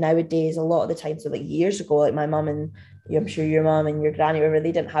 And I think nowadays, a lot of the time, so like years ago, like my mum and I'm sure your mum and your granny, whatever,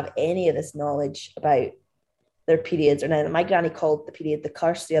 they didn't have any of this knowledge about their periods. And then my granny called the period the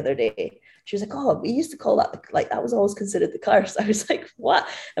curse the other day. She was like, oh, we used to call that, like, that was always considered the curse. I was like, what?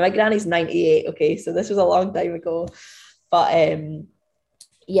 And my granny's 98. Okay, so this was a long time ago. But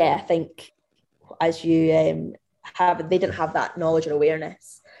yeah, I think as you they didn't have that knowledge and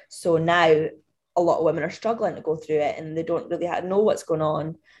awareness. So now a lot of women are struggling to go through it, and they don't really know what's going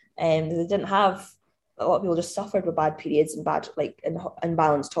on. And they didn't have, a lot of people just suffered with bad periods and bad, like,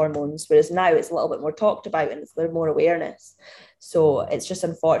 imbalanced hormones, whereas now it's a little bit more talked about and there's more awareness. So it's just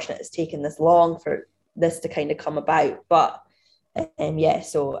unfortunate it's taken this long for this to kind of come about. But yeah,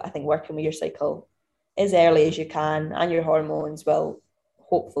 so I think working with your cycle as early as you can and your hormones will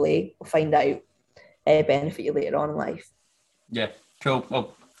hopefully, we'll find out, benefit you later on in life. Yeah, cool.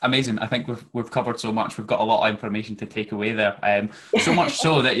 Well, amazing. I think we've covered so much. We've got a lot of information to take away there. So much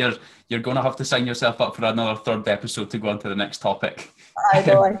so that you're going to have to sign yourself up for another third episode to go on to the next topic. I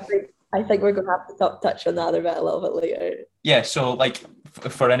know. I think we're going to have to touch on that a little bit later. Yeah. So, like,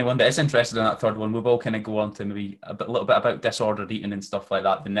 for anyone that is interested in that third one, we will kind of go on to maybe a little bit about disordered eating and stuff like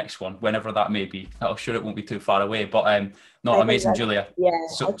that. The next one, whenever that may be, I'm sure it won't be too far away. But no, amazing, Julia. Yeah.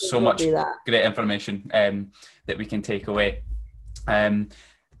 So much great information that we can take away.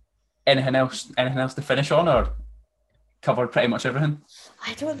 Anything else to finish on, or covered pretty much everything?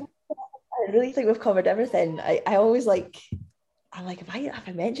 I really think we've covered everything. I always I'm like, have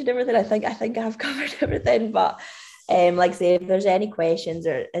I mentioned everything? I think I've covered everything. But like I say, if there's any questions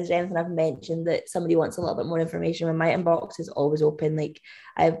or is there anything I've mentioned that somebody wants a little bit more information, my inbox is always open. Like,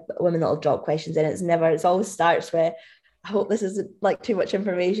 I have women that will drop questions in. It's always starts with, I hope this isn't like too much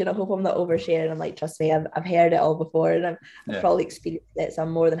information. I hope I'm not oversharing. I'm like, trust me, I've heard it all before, and I've probably experienced it. So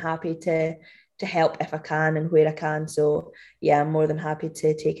I'm more than happy to help if I can and where I can. So yeah, I'm more than happy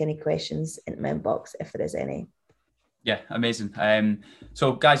to take any questions in my inbox if there is any. Yeah, amazing.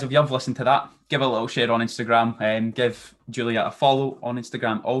 So guys, if you have listened to that, give a little share on Instagram, give Julia a follow on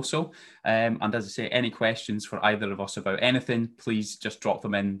Instagram also. And as I say, any questions for either of us about anything, please just drop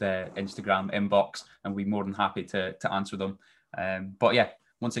them in the Instagram inbox and we're more than happy to answer them. But yeah,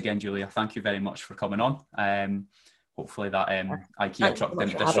 once again, Julia, thank you very much for coming on. Hopefully that IKEA truck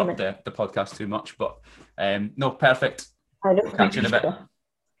didn't disrupt the podcast too much, but no, perfect. I don't catch you in a bit.